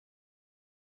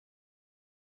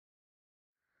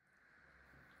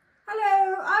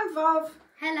I'm Vov.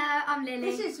 Hello, I'm Lily.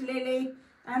 This is Lily,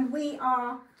 and we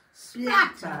are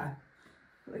Splatter.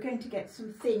 We're going to get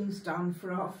some things done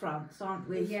for our fronts, aren't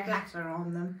we? Yeah. Splatter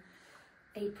on them.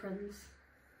 Aprons.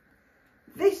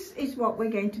 This is what we're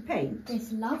going to paint.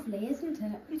 It's lovely, isn't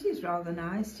it? It is rather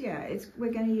nice, yeah.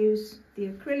 We're going to use the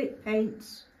acrylic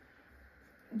paints.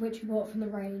 Which we bought from the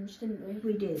range, didn't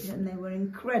we? We did, and they were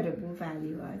incredible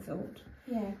value, I thought.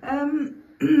 Yeah.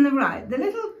 Right, the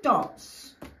little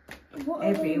dots What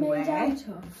everywhere are they made out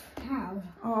of? How?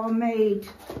 are made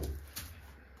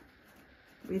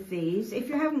with these. If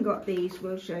you haven't got these,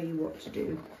 we'll show you what to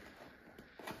do.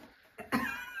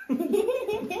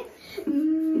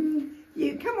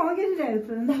 You come on, get it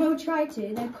open. I'll try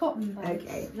to. They're cotton buds.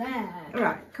 Okay. There.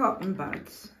 Right, cotton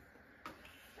buds.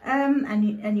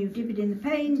 And you dip it in the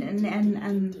paint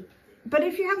and but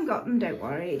if you haven't got them, don't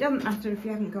worry. It doesn't matter if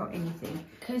you haven't got anything.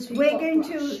 We're going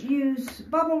to use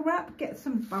bubble wrap. Get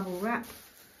some bubble wrap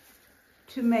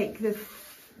to make the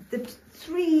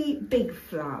three big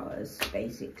flowers,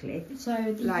 basically. So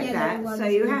the like that. ones So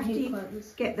you and have the to pink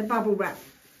ones. get the bubble wrap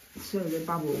so the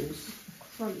bubbles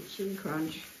Crunchy.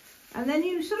 crunch, and then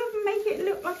you sort of make it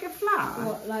look like a flower.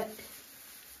 What, like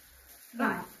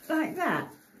that? Like that.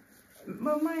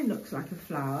 Well, mine looks like a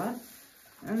flower,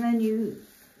 and then you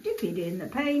dip it in the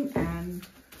paint and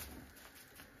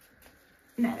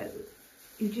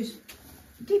you just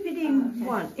dip it in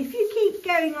one. If you keep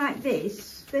going like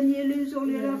this, then you lose all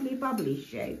your lovely bubbly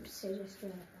shapes. So just go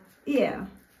like that. Yeah.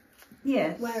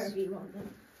 Yes. Wherever you want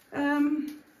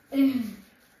them.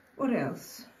 What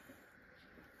else?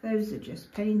 Those are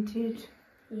just painted.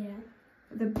 Yeah.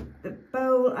 The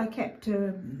bowl I kept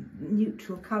a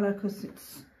neutral colour because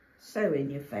it's so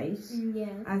in your face. Yeah.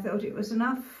 I thought it was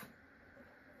enough,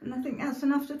 and I think that's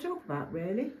enough to talk about,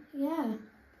 really. Yeah.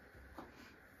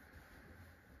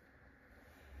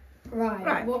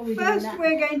 Right. What are we First, doing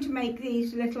we're going to make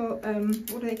these little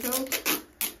what are they called?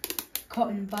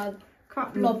 Cotton bud.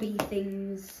 Cotton Blobby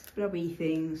things. blobby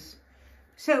things.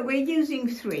 So we're using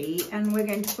 3, and we're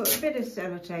going to put a bit of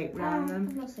sellotape around them.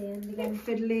 I'm not seeing A bit again.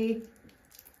 fiddly.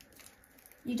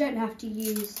 You don't have to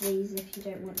use these if you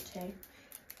don't want to, Hang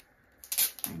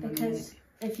on a because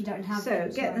if you don't have so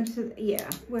them, get them to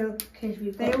well, because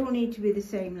we've they got all need to be the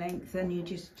same length, and you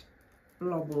just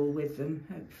blobble with them,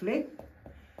 hopefully.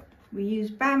 We use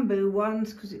bamboo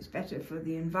ones because it's better for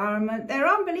the environment. They're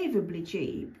unbelievably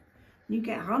cheap. You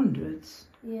get hundreds.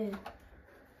 yeah.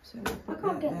 So I put can't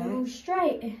that get them there. all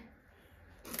straight.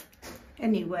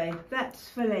 Anyway, that's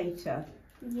for later.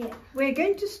 Yeah. We're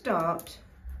going to start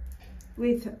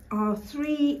with our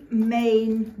 3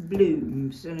 main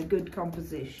blooms and a good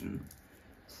composition.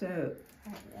 So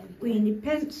Right, there we need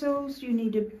pencils. You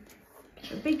need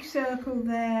a big circle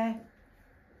there,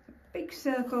 a big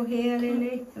circle here,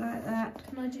 Lily, like that.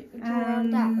 Can I draw around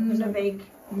that? And a big,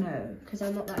 no, Because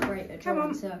I'm not that great at Come drawing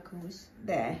on. circles.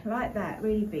 there, like that,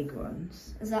 really big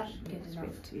ones. Is that good It's a enough?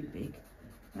 bit too big.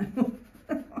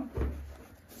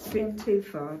 It's a bit too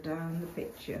far down the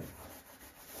picture.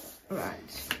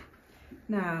 Right,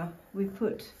 now we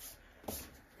put There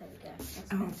we go. That's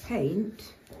our better.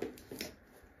 paint.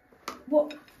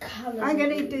 What colour? I'm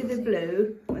going to do the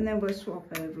blue, and then we'll swap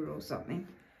over or something.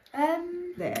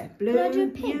 There, blue. Can I do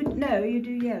pink? No, you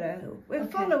do yellow. We're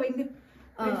Okay.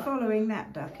 following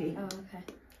that ducky. Oh, okay.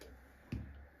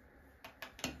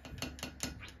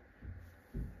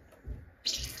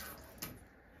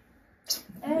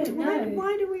 Oh no!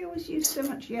 Why do we always use so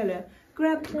much yellow?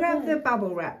 Grab the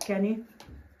bubble wrap, can you?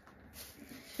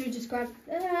 Should we just grab?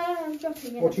 I'm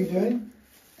dropping it. What are you doing?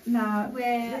 No. We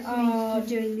this are needs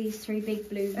doing these 3 big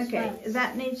blooms. Okay, first.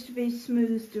 that needs to be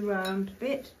smoothed around a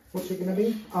bit. What's it going to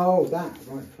be? Oh, that.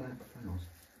 Right, flat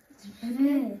flowers.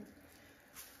 Yeah.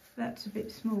 That's a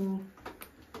bit small.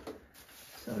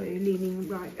 Sorry, leaning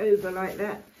right over like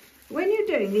that. When you're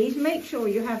doing these, make sure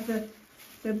you have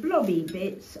the blobby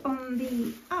bits on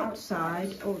the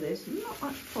outside. Oh, there's not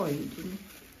much point in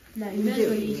No, you may as well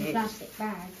doing use a it. plastic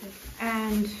bag.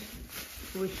 And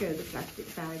we'll show the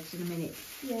plastic bags in a minute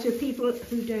Yeah. to people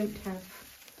who don't have.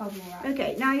 Bubble wrap.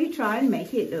 Okay, now you try and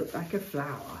make it look like a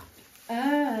flower.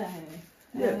 Oh.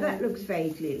 Look, that looks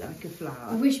vaguely like a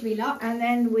flower. Wish me luck. And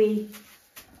then we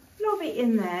lob it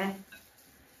in there.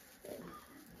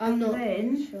 I'm not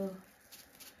then- sure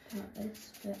about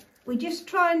this, but We just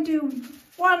try and do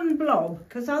 1 blob,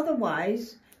 because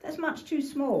otherwise that's much too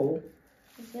small.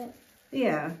 is it?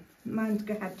 Yeah, mine's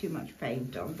had too much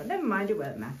paint on, but never mind, it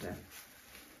won't matter.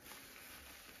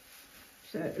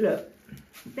 So look,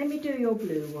 let me do your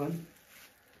blue one.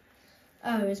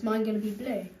 Oh, is mine going to be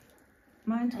blue?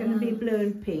 Mine's going to be blue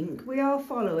and pink. We are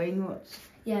following what's...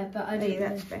 Yeah, but I Hey, don't know.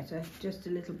 that's better. Just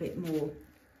a little bit more.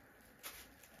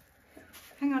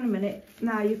 hang on a minute.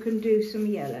 Now you can do some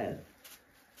yellow.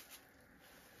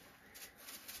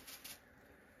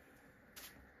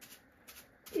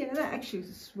 Yeah, that actually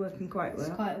is working quite well.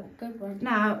 It's quite a good one.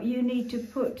 Now you need to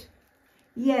put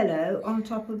yellow on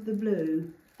top of the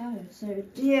blue. Oh, so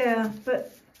yeah,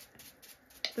 but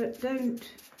don't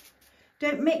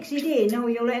mix it in, or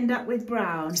you'll end up with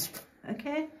brown.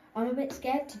 Okay? I'm a bit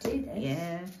scared to do this.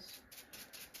 Yes.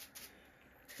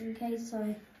 In case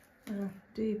I... Oh,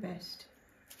 do your best.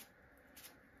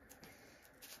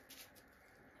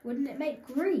 Wouldn't it make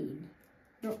green,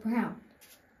 not brown?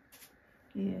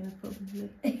 Yeah, probably.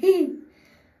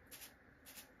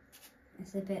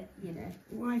 It's a bit, you know.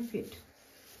 Wipe it.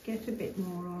 Get a bit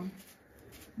more on.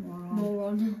 More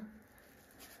on.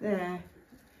 There.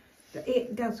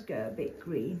 It does go a bit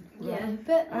green. Yeah, Right.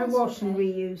 but I wash and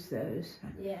reuse those.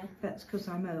 Yeah. That's because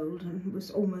I'm old and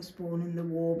was almost born in the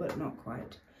war, but not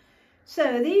quite.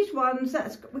 So these ones,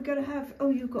 we're going to have. Oh,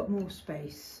 you've got more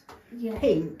space. Yeah.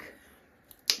 Pink.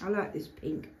 I like this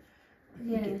pink.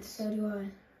 Yeah, so do I.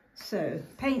 So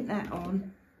paint that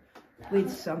on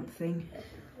with something.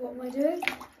 What am I doing?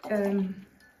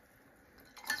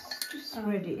 Just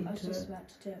spread it I was into just about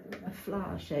to do it with a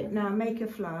flower shape. Now make a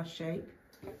flower shape.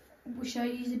 Well, shall I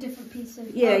use a different piece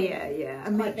of... Yeah, yeah.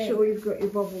 And make big. sure you've got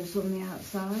your bubbles on the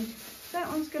outside. That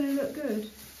one's going to look good.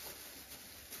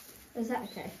 Is that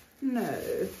okay? No.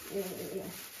 Yeah.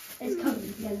 It's covered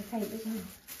in yellow paint as well.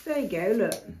 There you go,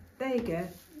 look. There you go.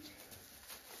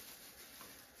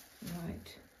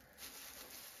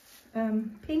 Right.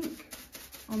 Pink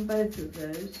on both of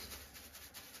those.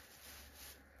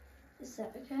 Is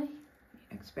that okay?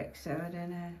 I expect so, I don't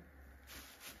know.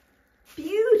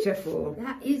 Beautiful.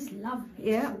 That is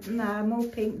lovely. Yeah, no, more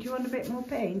pink. Do you want a bit more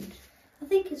paint? I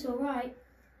think it's all right.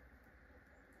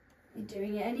 You're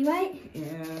doing it anyway.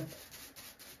 Yeah.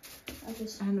 I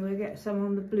And we'll get some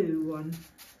on the blue one.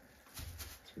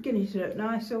 It's beginning to look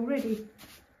nice already.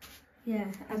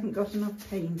 Yeah. Hasn't got enough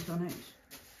paint on it.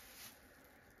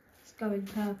 It's going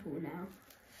purple now.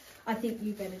 I think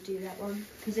you better do that one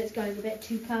because it's going a bit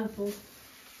too purple.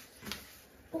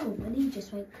 Oh, my knee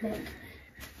just went click.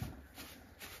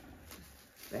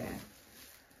 There.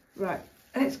 Right,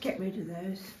 let's get rid of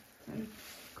those. They're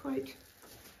quite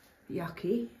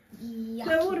yucky. Yucky.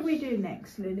 So what do we do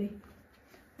next, Lily?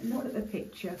 Look at the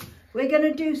picture. We're going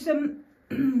to do some,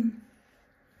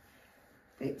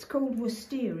 it's called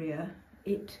wisteria.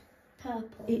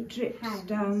 Purple. It drips Hangs.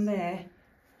 down there.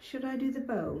 Should I do the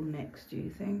bowl next, do you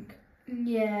think?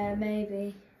 Yeah,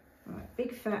 maybe. Right,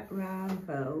 big fat round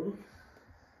bowl.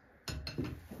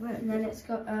 And then it's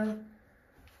got a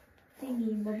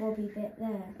thingy bobby bit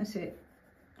there. That's it.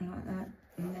 Like that,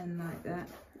 and then like that.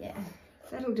 Yeah.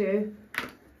 That'll do.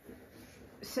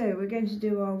 So we're going to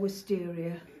do our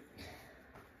wisteria.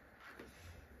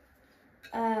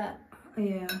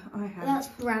 Yeah, I have. That's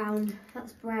brown.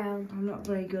 That's brown. I'm not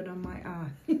very good on my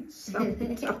eyes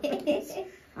sometimes.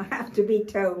 I have to be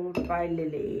told by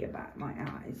Lily about my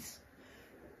eyes.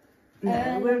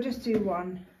 No, we'll just do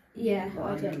one. Yeah,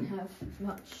 I don't have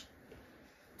much.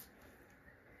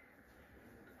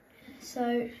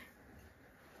 So,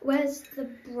 where's the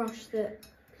brush that...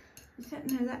 Is that,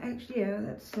 no, that actually, yeah,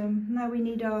 that's, now we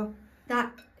need our...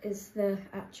 That is the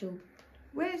actual...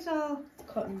 Where's our...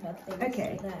 Cotton bud thing.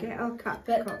 Okay, get our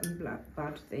cotton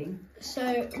bud thing.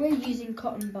 So, we're using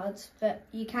cotton buds, but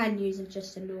you can use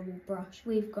just a normal brush.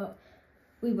 We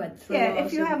went through ours. Yeah,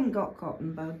 if you haven't got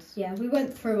cotton buds. Yeah, we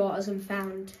went through ours and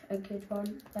found a good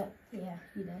one, but yeah,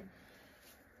 you know.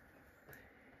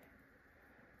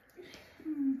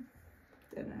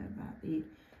 Don't know about the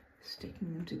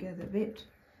sticking them together bit.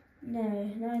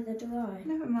 No, neither do I.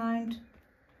 Never mind.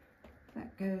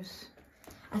 That goes...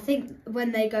 I think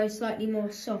when they go slightly more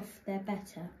soft, they're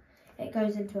better. It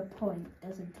goes into a point,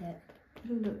 doesn't it?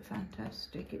 It'll look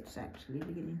fantastic. It's actually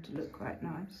beginning to look quite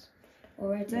nice.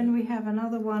 Already. Then we have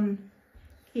another one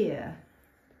here.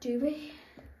 Do we?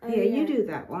 Oh, yeah, you do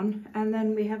that one. And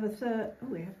then we have a third. Oh,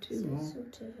 we have two So more.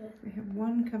 sort of We have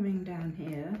one coming down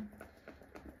here.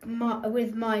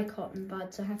 with my cotton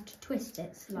buds, I have to twist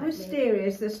it slightly. Wisteria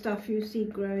is the stuff you see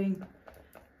growing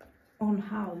on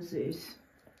houses.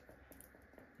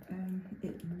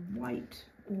 It's white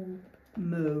or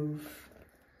mauve.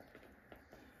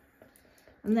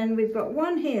 And then we've got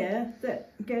one here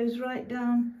that goes right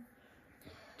down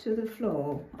to the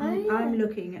floor. I'm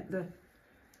looking at the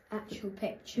actual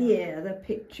picture. Yeah, the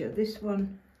picture. This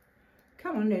one.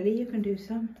 Come on, Lily, you can do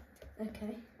some.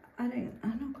 Okay. I'm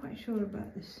not quite sure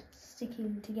about this.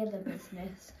 Sticking together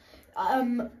business.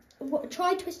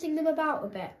 Try twisting them about a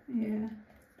bit. Yeah.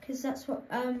 Because that's what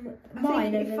I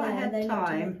mine think over if I there. had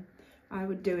time, I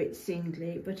would do it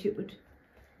singly, but it would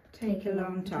take a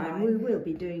long time. We will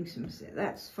be doing some,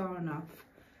 that's far enough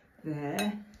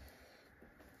there.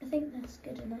 I think that's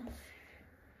good enough.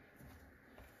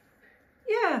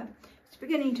 Yeah, it's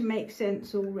beginning to make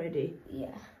sense already.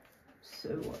 Yeah. So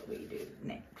what do we do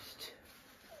next?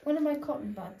 One of my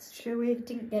cotton buds Shall we?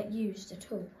 didn't get used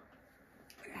at all.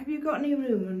 Have you got any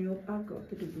room on your... I've got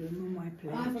a bit of room on my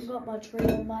plate. I haven't got much room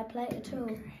on my plate at all.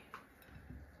 Okay.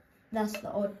 That's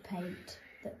the odd paint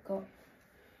that got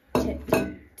tipped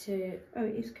into... Oh,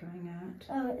 it is coming out.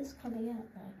 Oh, it is coming out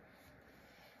now.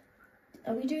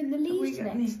 Are we doing the leaves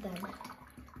next then?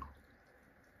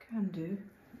 Can do.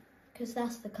 Because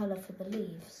that's the colour for the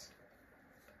leaves.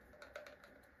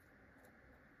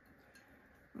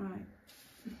 Right.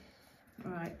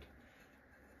 Right.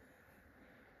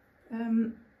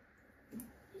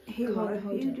 Here,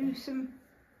 you do some...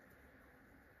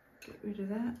 Get rid of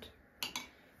that.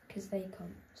 Because they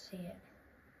can't see it.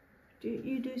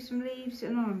 You do some leaves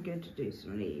and I'm going to do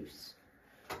some leaves.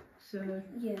 So...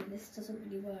 Yeah, this doesn't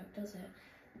really work, does it?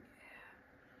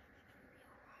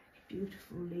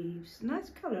 Beautiful leaves. Nice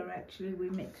colour actually we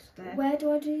mixed there. Where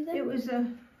do I do them? It was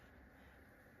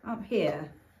up here.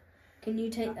 Can you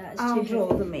take that as I'll too draw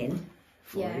heavy? them in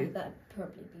for Yeah, you. that'd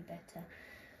probably be better.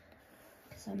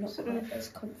 Because I'm not quite as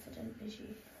confident as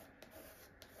you.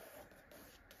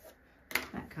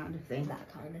 That kind of thing.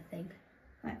 That kind of thing.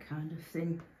 That kind of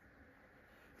thing.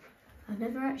 I've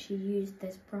never actually used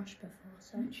this brush before,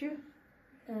 so... Don't you?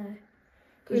 No.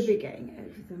 We'll be getting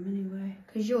over them anyway.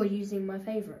 Because you're using my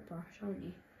favourite brush, aren't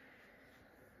you?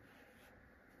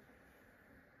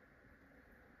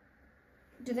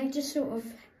 Do they just sort of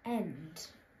end?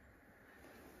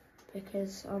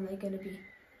 Because aren't they going to be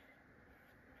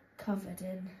covered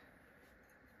in...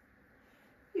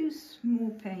 Use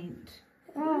more paint.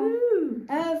 Oh, Ooh.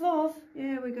 Vov.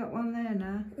 Yeah, we got one there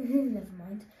now. Never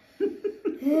mind.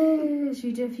 Should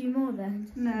we do a few more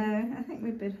then? No, I think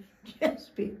we'd better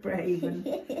just be brave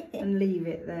and leave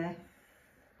it there.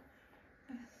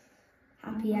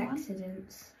 Happy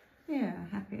accidents. Yeah,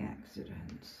 happy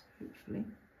accidents, hopefully.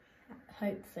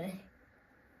 Hopefully.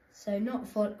 So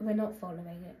we're not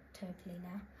following it totally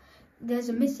now. There's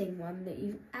a missing one that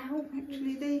you... Ow!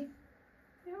 Actually,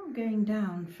 they're all going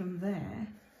down from there.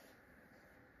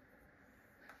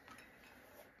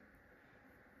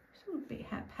 It's all a bit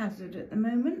haphazard at the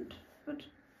moment, but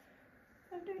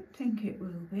I don't think it will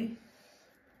be.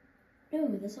 No,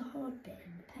 there's a hard bit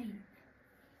in the paint.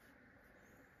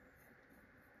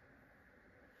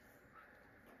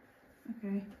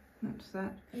 Okay, that's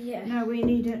that. Yeah. Now we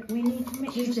need to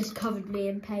mix. You've just covered me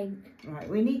in paint. Right,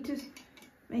 we need to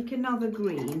make another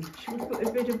green. Shall we put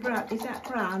a bit of brown? Is that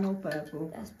brown or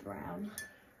purple? That's brown.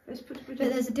 Let's put a bit But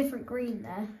of... there's a different green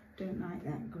there. Don't like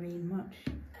that green much.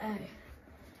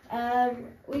 Oh.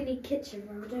 We need kitchen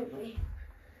roll, don't we?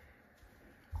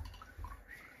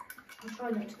 I'll try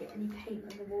not to get any paint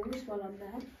on the walls while I'm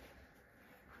there.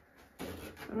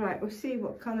 Right, we'll see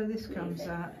what colour this comes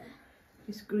out.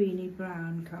 This greeny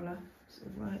brown colour. It's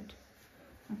all right,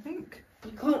 I think.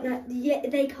 You can't. Yeah,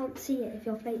 they can't see it if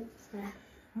your plate's there.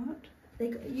 What?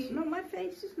 You. Not my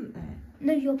face, isn't there?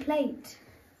 No, your plate.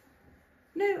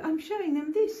 No, I'm showing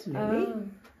them this, Lily. Oh.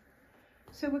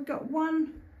 So we've got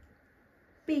one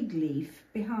big leaf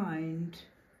behind.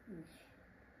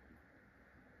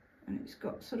 And it's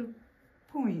got sort of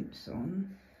points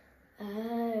on.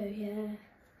 Oh, yeah.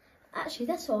 Actually,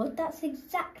 that's odd. That's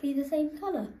exactly the same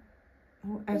colour.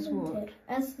 As what? It?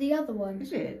 As the other one.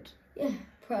 Is it? Yeah,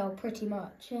 well, pretty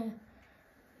much, yeah.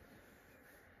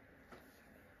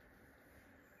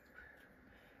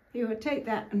 You will take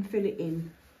that and fill it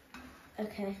in.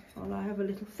 Okay. While I have a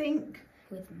little think.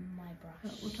 With my brush.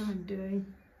 That's what I'm doing.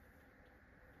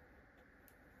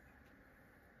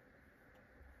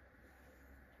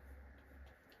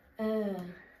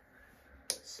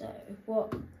 So,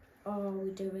 what are we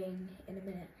doing in a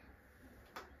minute?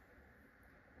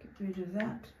 Get rid of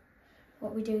that.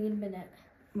 What are we doing in a minute?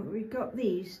 Well, we've got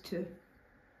these to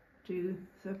do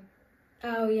the...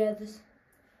 Oh, yeah,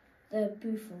 the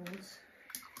boofles.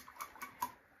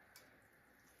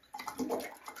 I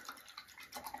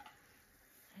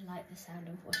like the sound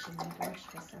of washing my brush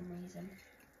for some reason.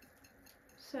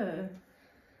 So,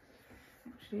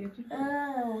 actually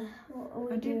what are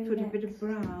we doing put next? a bit of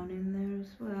brown in there as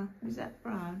well. Is that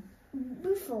brown?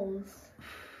 Boofles.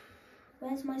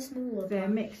 Where's my smaller There,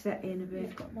 brush? mix that in a bit.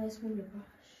 You've got my smaller brush.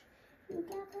 You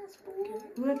got that smaller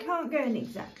Well, we can't go in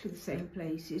exactly the same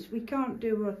places. We can't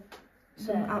do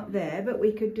some There. up there, but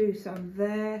we could do some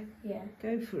there. Yeah.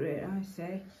 Go for it, I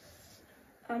say.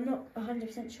 I'm not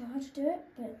 100% sure how to do it,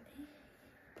 but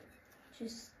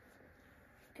just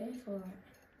go for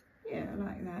it. Yeah,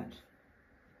 like that.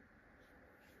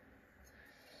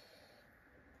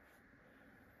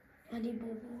 I need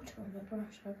more water on my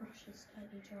brush. My brush is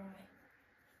slightly dry.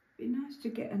 Be nice to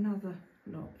get another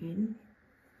lot in.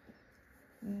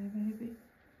 There, maybe.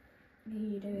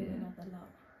 You do another lot.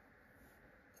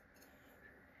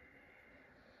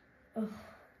 Oh,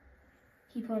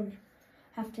 keep on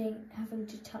having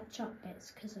to touch up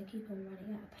bits because I keep on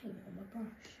running out of paint on my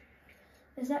brush.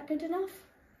 Is that good enough?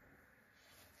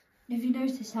 Have you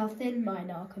noticed how thin mine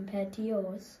are compared to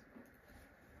yours?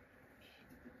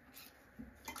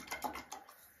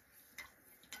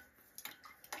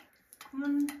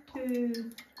 One,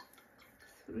 two,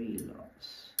 three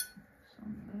lots.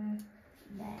 Some there.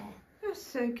 There.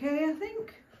 That's okay, I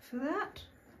think, for that.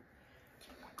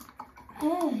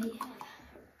 Oh, yeah.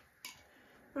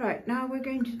 Right, now we're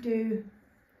going to do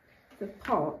the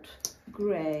pot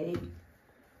grey,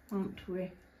 aren't we?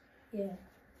 Yeah.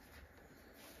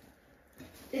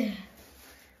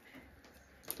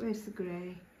 Where's the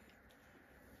grey?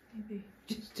 Maybe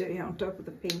just do it on top of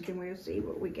the pink and we'll see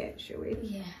what we get, shall we?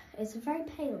 Yeah, it's a very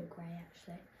pale grey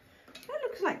actually. That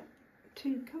looks like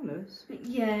two colours.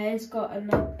 Yeah, it's got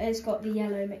the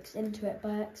yellow mixed into it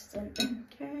by accident.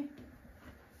 Okay.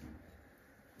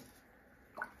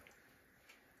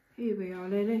 Here we are,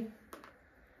 Lily.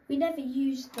 We never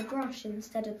used the brush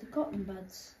instead of the cotton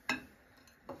buds.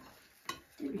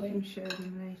 We can show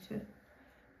them later.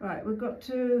 Right, we've got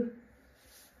to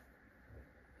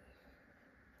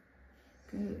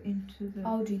go into the...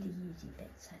 I'll do the easy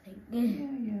bits, I think.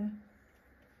 Yeah.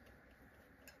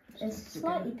 It's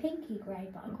slightly pinky grey,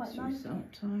 but I quite like it.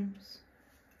 Sometimes.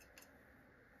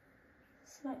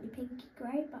 Slightly pinky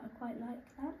grey, but I quite like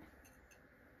that.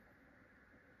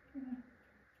 Yeah.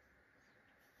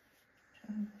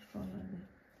 Try and follow it.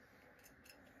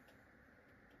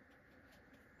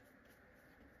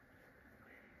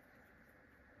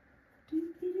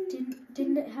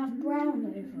 Didn't it have brown over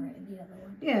it in the other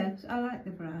one? Yes, I like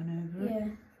the brown over it. Yeah.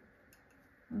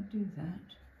 I'll do that.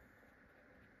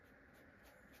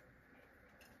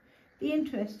 Be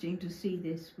interesting to see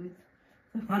this with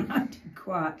the one I did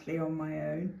quietly on my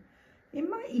own. It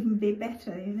might even be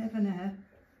better, you never know.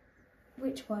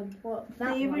 Which one? What?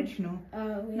 That the one? original.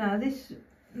 Oh, yeah. No, this,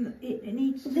 it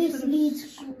needs This sort of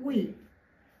needs sweep,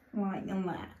 like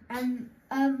that. And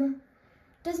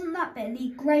doesn't that bit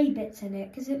need grey bits in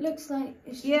it? Because it looks like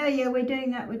it's Yeah, we're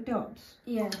doing that with dots.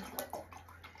 Yeah.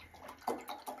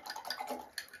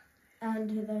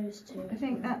 And those two. I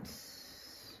think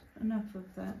that's enough of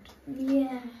that.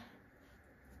 Yeah.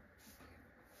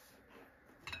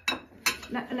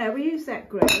 No, we use that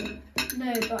grey.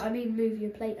 No, but I mean move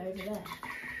your plate over there.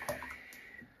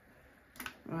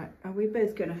 Right, are we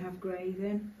both going to have grey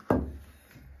then?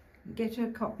 Get a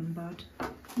cotton bud.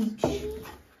 Each.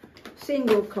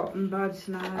 Single cotton buds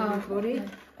now, everybody. Okay.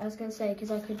 I was going to say, because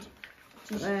I could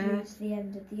just use the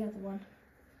end of the other one.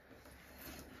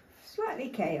 Slightly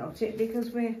chaotic because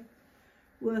we're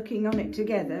working on it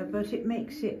together, but it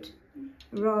makes it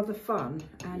rather fun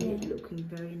and it looking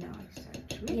very nice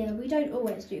actually. Yeah, we don't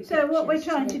always do So what we're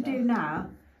pictures trying to together. do now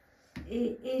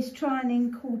is try and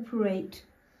incorporate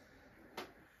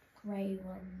grey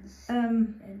ones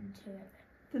into it.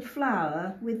 the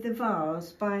flower with the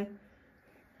vase by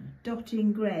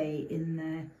dotting grey in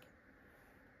there.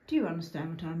 Do you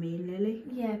understand what I mean, Lily?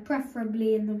 Yeah,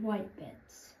 preferably in the white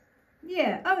bits.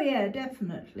 Yeah, oh yeah,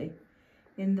 definitely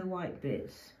in the white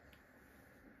bits.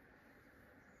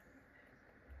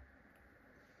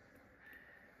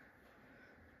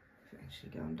 I've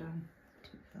actually gone down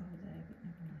too far there, but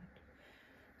never mind.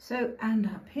 So, and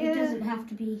up here. It doesn't have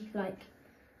to be like,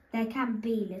 there can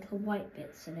be little white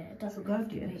bits in it. It doesn't have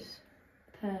to be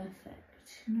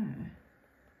perfect. No.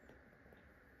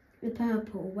 The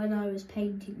purple, when I was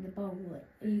painting the bowl,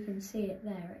 you can see it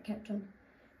there, it kept on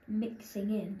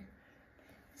mixing in.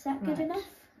 Is that good enough?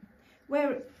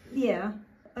 Where, yeah.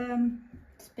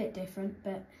 It's a bit different,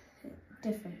 but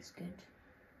different's good.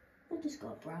 I just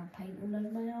got brown paint all over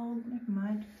my arm. Never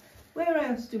mind. Where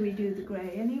else do we do the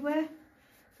grey? Anywhere?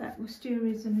 That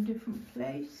wisteria in a different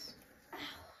place.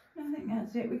 I think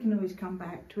that's it. We can always come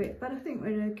back to it, but I think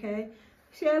we're okay.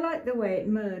 See, I like the way it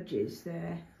merges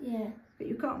there. Yeah. But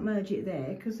you can't merge it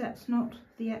there because that's not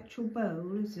the actual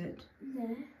bowl, is it?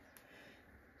 No.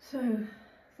 So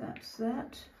that's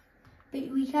that. But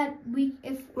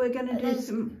if We're going to do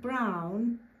some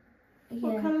brown. yeah,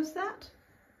 What colour's that?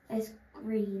 it's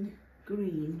green.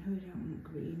 Green. We don't want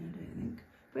green, I don't think.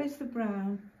 Where's the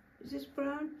brown? Is this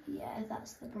brown? Yeah,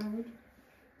 that's the brown.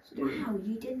 Let's do it. Wow,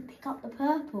 you didn't pick up the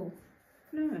purple.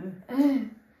 No.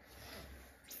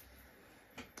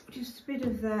 Just a bit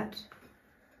of that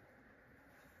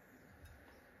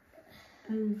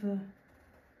over.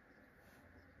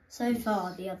 So So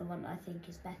far, the other one I think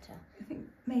is better. I think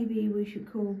maybe we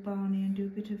should call Barney and do a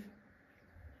bit of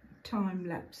time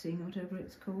lapsing, whatever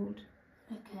it's called.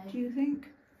 Okay. Do you think?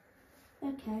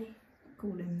 Okay.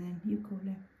 Call him then. You call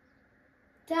him.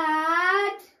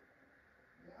 Dad!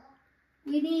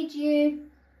 We need you.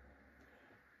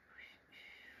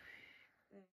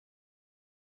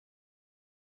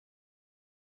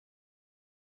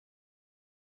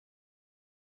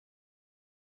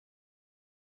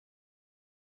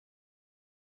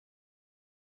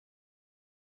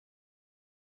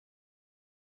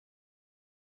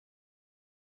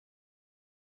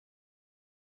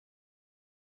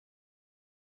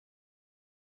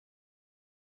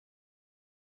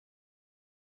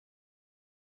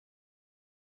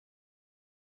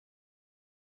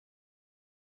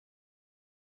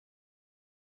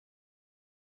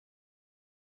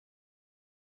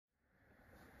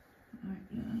 Right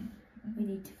now. We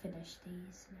need to finish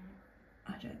these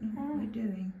now. I don't know what we're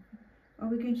doing. Are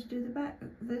we going to do the back,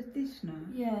 this now?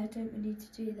 Yeah, don't we need to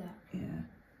do that?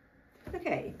 Yeah.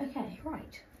 Okay. Okay,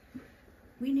 right.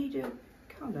 We need a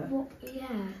colour. What?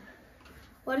 Yeah.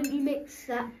 Why don't you mix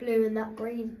that blue and that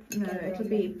green No, together it'll and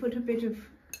be, then put a bit of,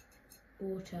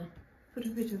 water.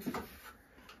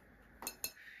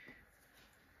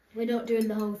 We're not doing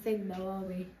the whole thing though, are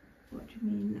we? What do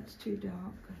you mean? That's too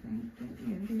dark, I think,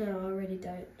 don't you? No, I really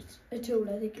don't at all.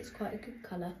 I think it's quite a good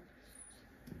colour.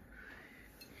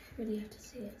 Really have to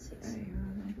see it. There you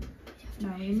are then.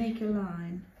 Now we make a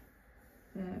line.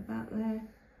 There, about there,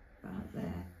 about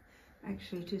there.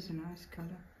 Actually, it is a nice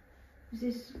colour. Is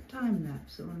this time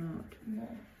lapse or not? No.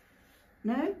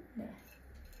 No? No.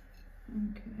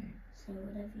 Okay. So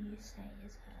whatever you say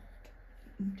is heard.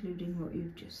 Including what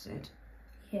you've just said.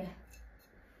 Yeah.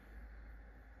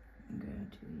 I'm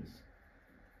going to these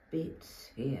bits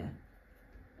here.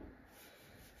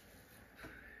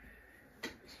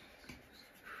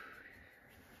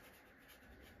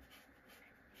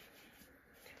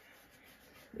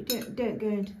 We don't go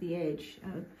into the edge.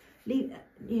 Leave.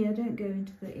 Yeah, don't go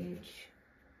into the edge.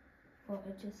 What?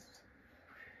 I just.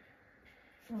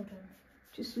 Hold on.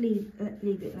 Just leave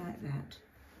it like that.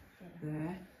 Yeah.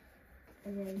 There.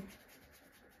 And then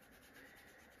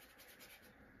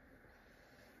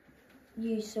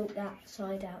you sort that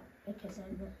side out because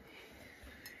I'm not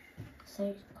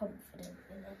so confident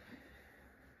in it.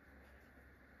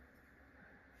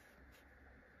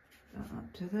 That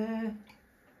up to there.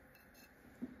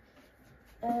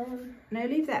 No,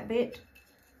 leave that bit.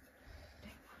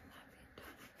 Don't want that bit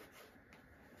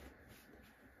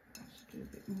done. Let's do a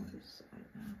bit more this side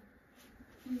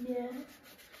now. Yeah.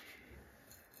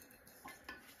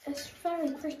 It's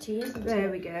very pretty, isn't it? There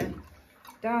we go.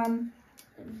 Done.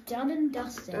 Done and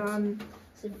dusted. Done.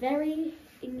 It's very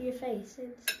in your face,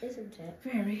 isn't it?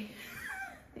 Very.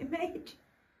 Image.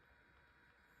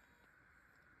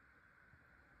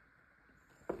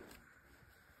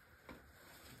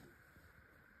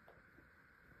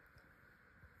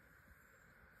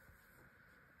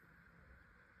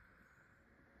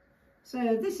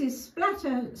 So this is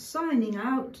Splatter signing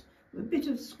out. A bit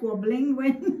of squabbling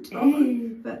went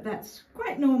on, but that's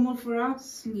quite normal for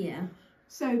us. Yeah.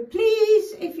 So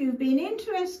please, if you've been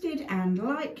interested and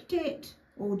liked it,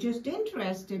 or just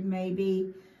interested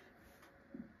maybe,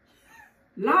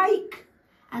 like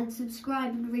and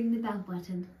subscribe and ring the bell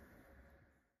button.